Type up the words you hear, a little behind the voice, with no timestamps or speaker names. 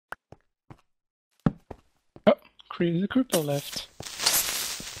the creeper left.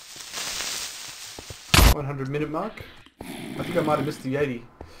 100-minute mark. I think I might have missed the 80.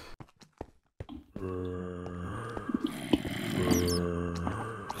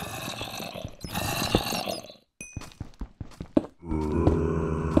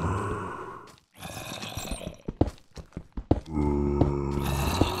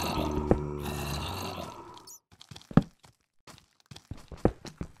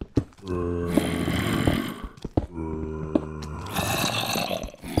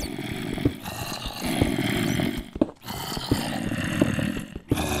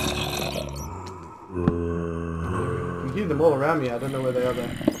 I hear them all around me, I don't know where they are though.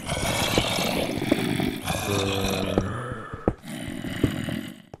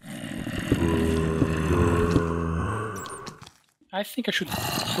 I think I should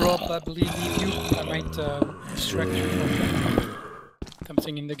probably leave you. I might distract you from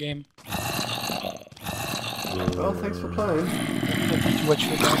something in the game. Well, thanks for playing. I need to watch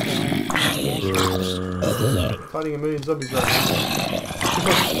your back. Fighting a million zombies right now.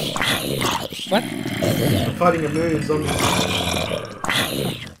 What? I'm fighting a million zombies.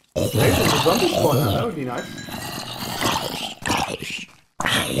 Maybe there's a zombie spawner, that would be nice.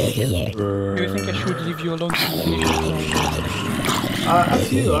 Do you think I should leave you alone to Up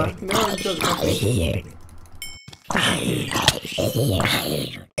to you, you know I enjoy the company.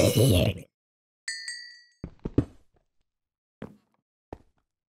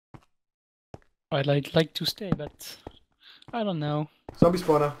 I'd like to stay, but I don't know. Zombie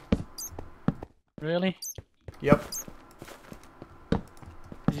spawner. Really? Yep.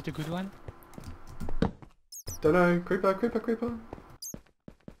 Is it a good one? Don't know. Creeper, creeper, creeper.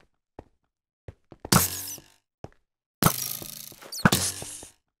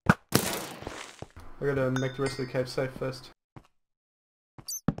 I gotta make the rest of the cave safe first.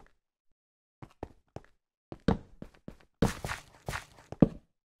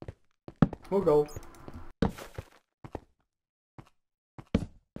 More gold.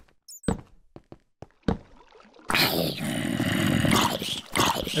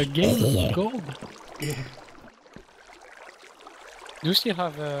 Again, gold. Yeah. Do you still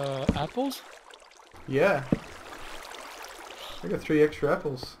have apples? Yeah. I got 3 extra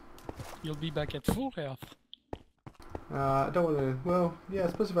apples. You'll be back at full health. I don't want to... Well, yeah, I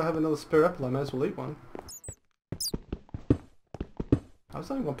suppose if I have another spare apple, I might as well eat one. I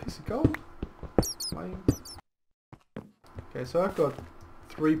was only 1 piece of gold. Lame. Okay, so I've got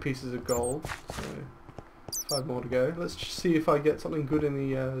 3 pieces of gold, so 5 more to go. Let's just see if I get something good in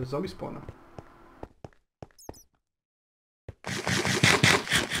the zombie spawner.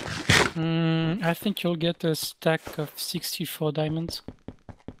 I think you'll get a stack of 64 diamonds.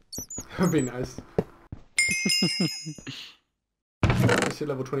 That'd be nice. Let's hit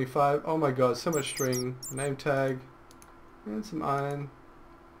level 25. Oh my god, so much string. Name tag. And some iron.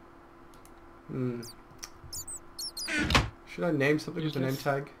 Should I name something with a name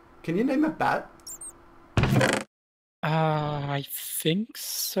tag? Can you name a bat? I think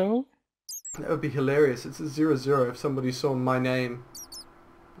so. That would be hilarious. It's a 0-0 if somebody saw my name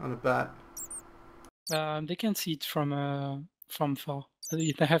on a bat. They can see it from far.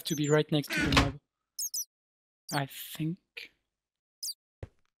 They have to be right next to the mob. I think.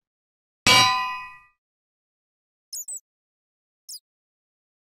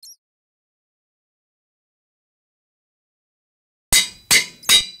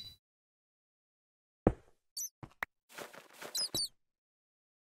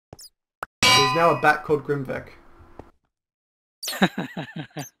 There's now a bat called Grimvek.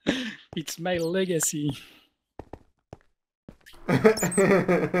 It's my legacy. I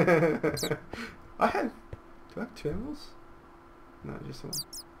have... Do I have 2 emeralds? No, just 1.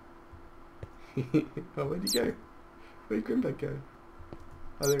 Oh, where'd he go? Where'd Grimvek go?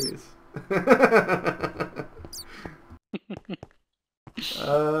 Oh, there he is.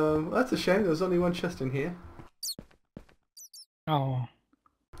 That's a shame. There's only 1 chest in here. Oh.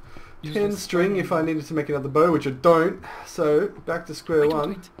 10 string if I needed to make another bow, which I don't. So, back to square one.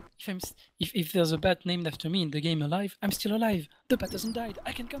 Wait. If there's a bat named after me in the game alive, I'm still alive. The bat hasn't died.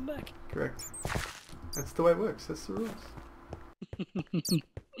 I can come back. Correct. That's the way it works. That's the rules.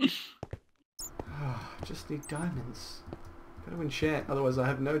 Just need diamonds. Gotta enchant, otherwise I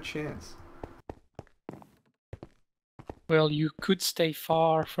have no chance. Well, you could stay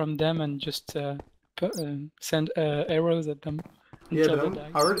far from them and just send arrows at them. Yeah, but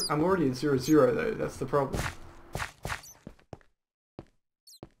I'm already at 0-0 though, that's the problem.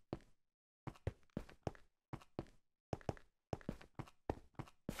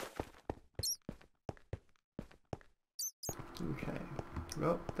 Okay,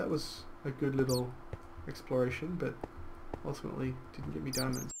 well, that was a good little exploration, but ultimately didn't get me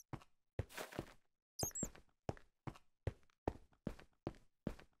diamonds.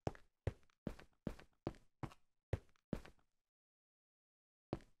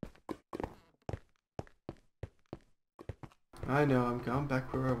 I know, I'm going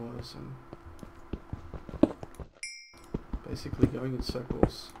back where I was. I'm basically going in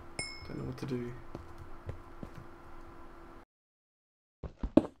circles. Don't know what to do.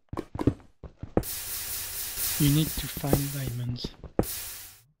 You need to find diamonds.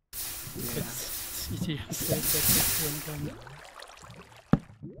 Yeah. It's easier said than done.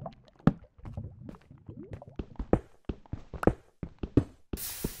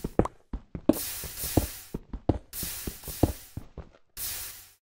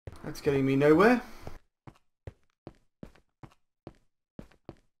 That's getting me nowhere.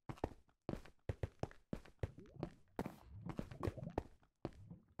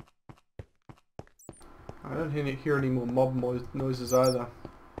 I don't hear any more mob noises either.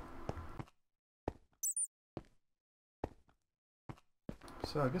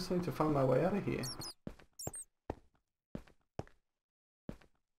 So I guess I need to find my way out of here.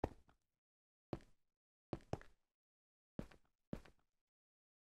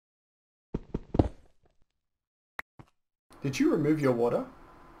 Did you remove your water?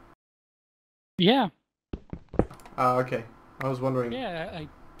 Yeah. Ah, okay. I was wondering. Yeah, I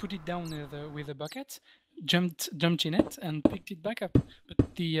put it down with a bucket, jumped in it, and picked it back up.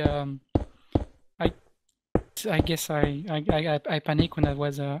 But the I guess I panicked when I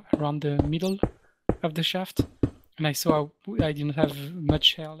was around the middle of the shaft, and I saw I didn't have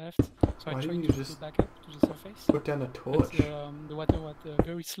much hair left, so Why I didn't tried you to just go back up to the surface. put down a torch? But the water was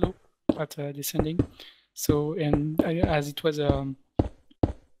very slow at descending, so as it was the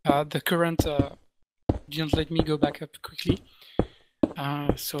current didn't let me go back up quickly,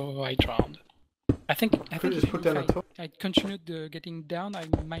 so I drowned. I think just put down a torch. I continued getting down, I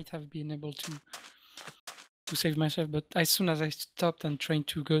might have been able to save myself, but as soon as I stopped and tried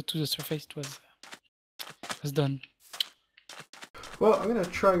to go to the surface, it was done. Well, I'm gonna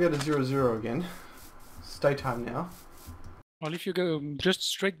try and go to 0-0 again. Stay time now. Well, if you go just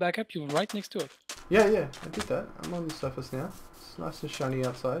straight back up, you're right next to it. Yeah, I did that. I'm on the surface now. It's nice and shiny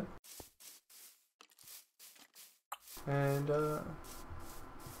outside. And,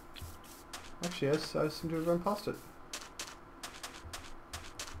 actually, I seem to have run past it.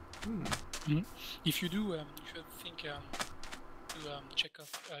 If you do, you should think to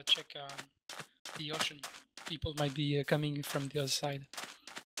check the ocean. People might be coming from the other side.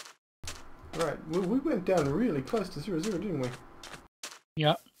 Right, well, we went down really close to 0-0, didn't we?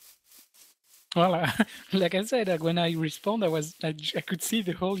 Yeah. Well, like I said, when I respawned, I could see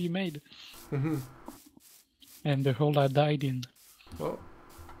the hole you made. And the hole I died in. Well,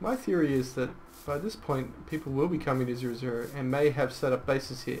 my theory is that by this point, people will be coming to 0-0 and may have set up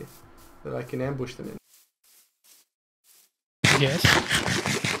bases here that I can ambush them in. Yes.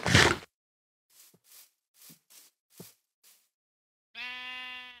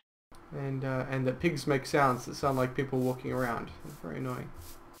 And that pigs make sounds that sound like people walking around. It's very annoying.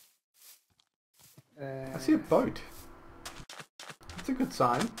 I see a boat. That's a good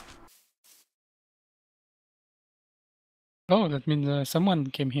sign. Oh, that means someone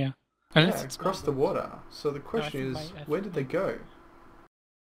came here. Yeah, across the water. So the question is, where did they go?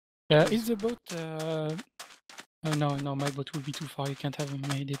 Is the boat... Oh, no, my boat would be too far. You can't have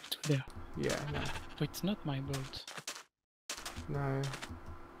made it to there. Yeah, no. Oh, it's not my boat. No.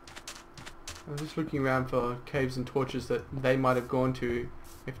 I'm just looking around for caves and torches that they might have gone to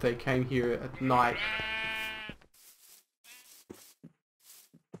if they came here at night.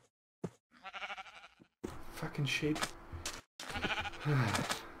 Fucking sheep.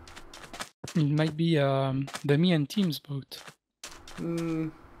 It might be the me and Team's boat.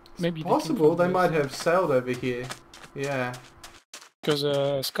 Maybe possible. They might have sailed over here. Yeah.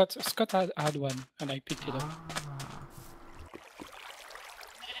 Because Scott had one, and I picked it up.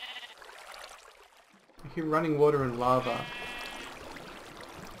 I hear running water and lava.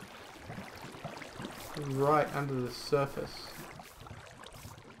 Right under the surface.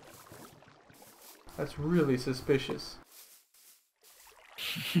 That's really suspicious.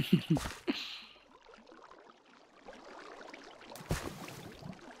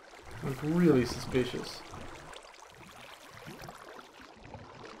 Like, really suspicious.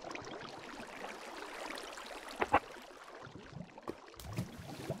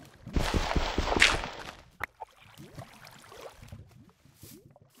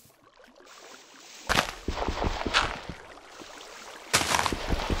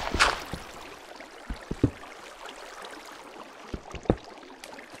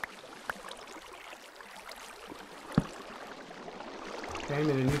 Okay, I'm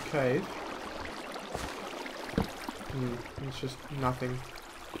in a new cave. It's just nothing.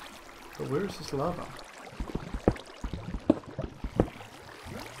 But where is this lava?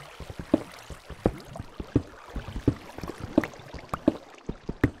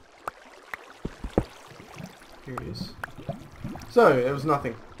 Here it is. So, it was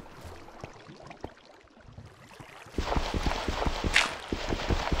nothing.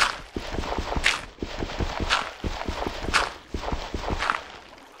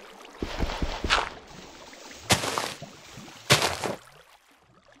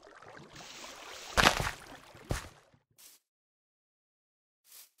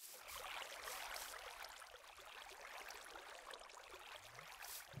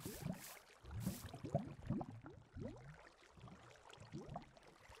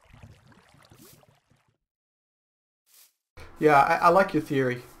 Yeah, I like your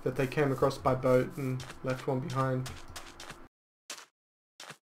theory that they came across by boat and left one behind.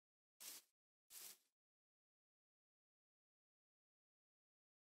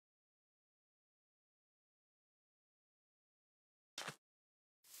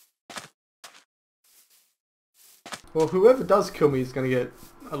 Well, whoever does kill me is going to get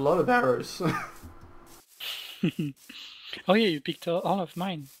a lot of arrows. Oh yeah, you picked all of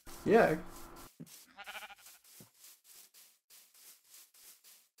mine. Yeah.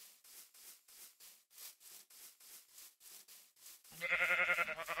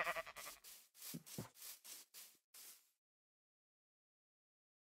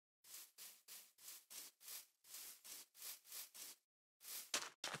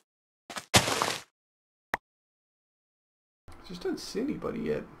 Just don't see anybody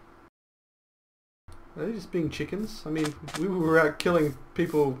yet. Are they just being chickens? I mean, we were out killing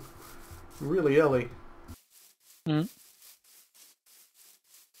people really early. Mm.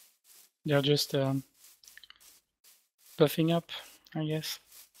 They're just buffing up, I guess.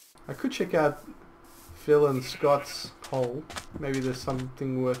 I could check out Phil and Scott's hole. Maybe there's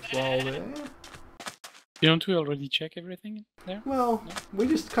something worthwhile there. Don't we already check everything there? Well, No? we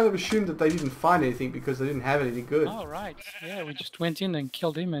just kind of assumed that they didn't find anything because they didn't have anything good. Oh right, yeah, we just went in and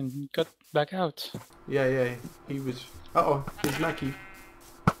killed him and got back out. Yeah, he was... Uh-oh, here's Mackie.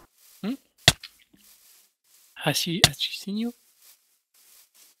 Hmm? Has she seen you?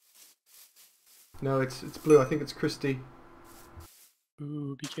 No, it's blue. I think it's Christy.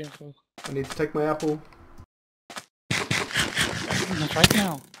 Ooh, be careful. I need to take my apple. Not right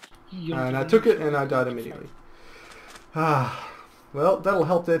now. And I took it and I died immediately. Ah, well, that'll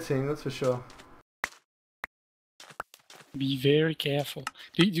help their team, that's for sure. Be very careful.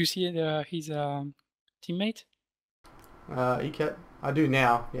 Do you see his teammate? ECAT? I do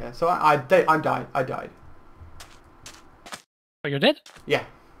now, yeah. So I died. Oh, you're dead? Yeah.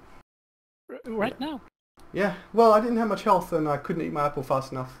 Right now? Yeah, well, I didn't have much health and I couldn't eat my apple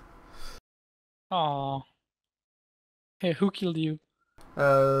fast enough. Oh. Hey, who killed you?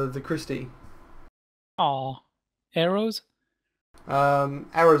 The Christie. Oh. Arrows?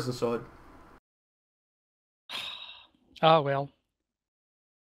 Arrows and sword. Ah, well.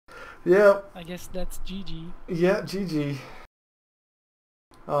 Yeah. I guess that's GG. Yeah, GG.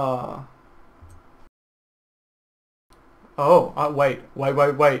 Ah. Oh, wait.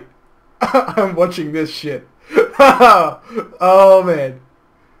 I'm watching this shit. Oh, man.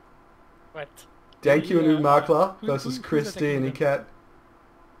 What? Thank you, Yeah, Makla who's versus Christy and attacking them? ECAT.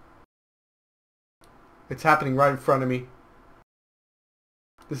 It's happening right in front of me.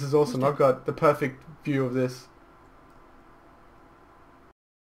 This is awesome. I've got the perfect view of this.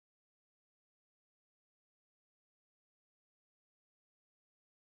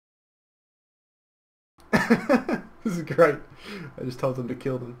 This is great. I just told them to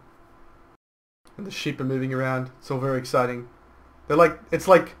kill them. And the sheep are moving around. It's all very exciting. It's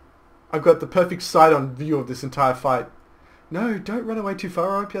like I've got the perfect side-on view of this entire fight. No, don't run away too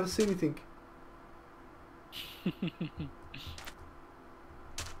far. I won't be able to see anything.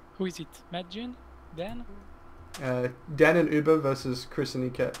 Who is it? Madjun? Dan? Dan and Uber versus Chris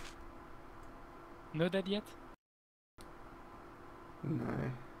and ECAT. Know that yet?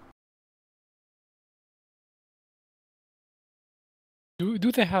 No.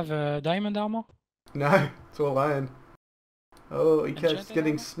 Do they have diamond armor? No, it's all iron. Oh, ECAT's Enchanted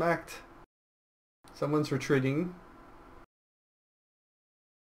getting armor? smacked. Someone's retreating.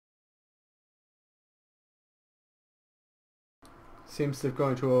 Seems they've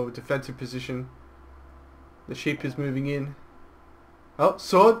gone into a defensive position. The sheep is moving in. Oh,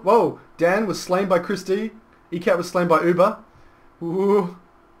 sword! Whoa! Dan was slain by Christy. ECAT was slain by Uber. Ooh.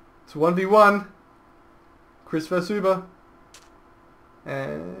 It's 1v1. Chris vs Uber.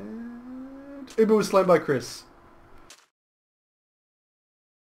 And Uber was slain by Chris.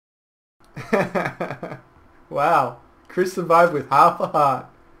 Wow. Chris survived with half a heart.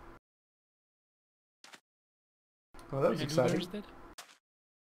 Well, that was And exciting. Uber's dead?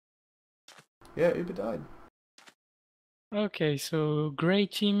 Yeah, Uber died. Okay, so Grey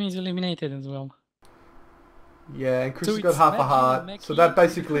team is eliminated as well. Yeah, and Chris So has got it's half a Mackie and heart. Mackie So that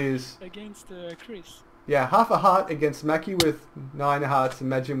basically is... against Chris. Yeah, half a heart against Mackie with 9 hearts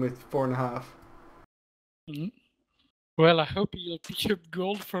and Majin with 4.5. Mhm. Well, I hope he'll pick up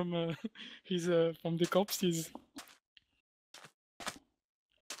gold from his from the corpses.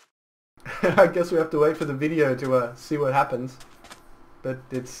 I guess we have to wait for the video to see what happens. But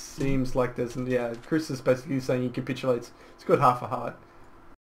it seems like there's... Yeah, Chris is basically saying he capitulates. He's got half a heart.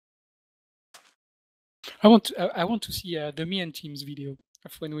 I want to see the me and team's video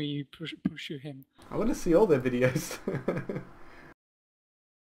of when we pursue him. I want to see all their videos.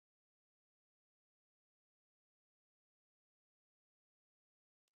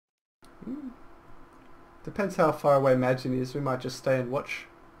 Depends how far away Majin is. We might just stay and watch.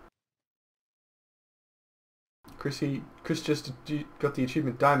 Chris just got the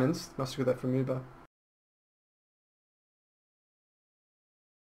achievement Diamonds. Must have got that from Uber.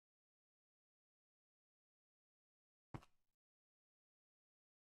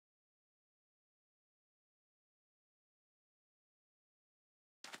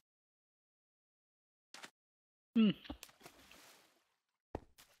 Hmm.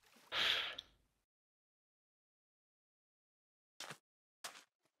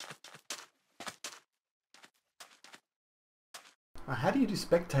 How do you do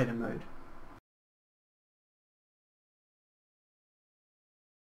spectator mode?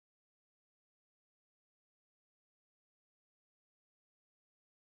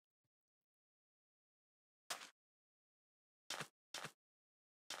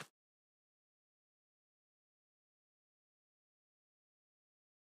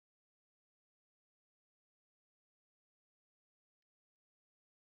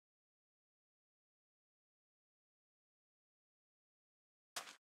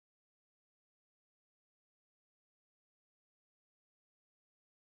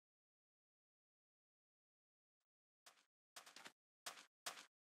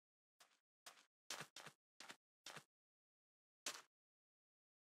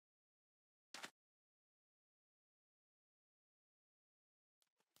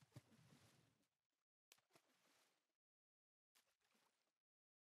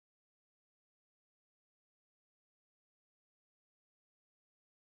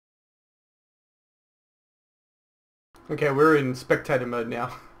 Okay, we're in spectator mode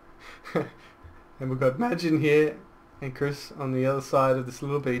now. And we've got Majin here and Chris on the other side of this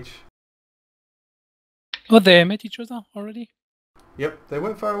little beach. Oh, they met each other already? Yep, they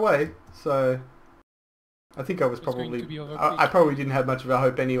weren't far away, so I think I was It's going probably... to be over I quick. probably didn't have much of a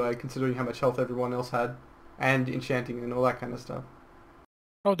hope anyway, considering how much health everyone else had. And enchanting and all that kind of stuff.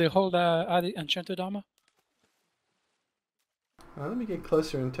 Oh, they hold the enchanted armor? Let me get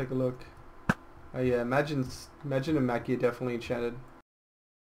closer and take a look. Oh yeah, Majin and Mackie are definitely enchanted.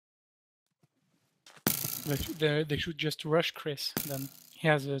 They should just rush Chris then. He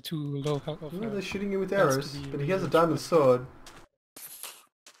has too low health. Well, they're shooting him with That's to arrows, be but he really has a diamond much sword.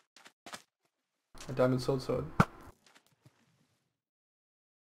 A diamond sword.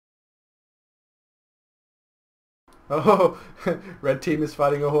 Oh, red team is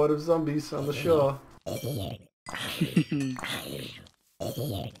fighting a horde of zombies on the shore.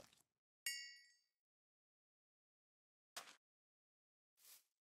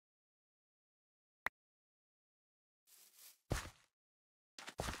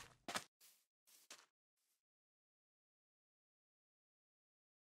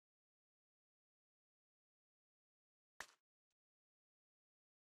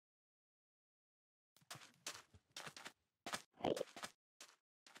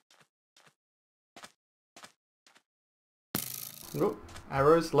 Oh,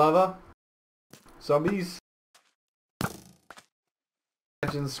 arrows, lava, zombies.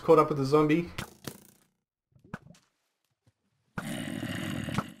 Majin's caught up with a zombie.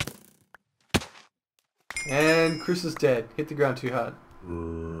 And Chris is dead. Hit the ground too hard.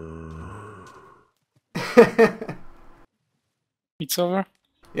 It's over?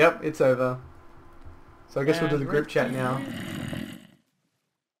 Yep, it's over. So I guess we'll do And the group red chat team. now.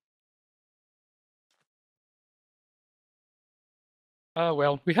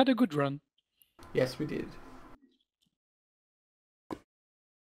 Well, we had a good run. Yes, we did.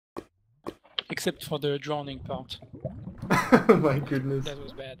 Except for the drowning part. Oh my goodness. That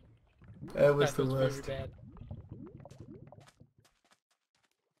was bad. That was That the was worst. very bad.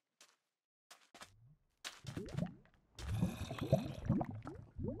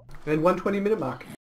 And 120 minute mark.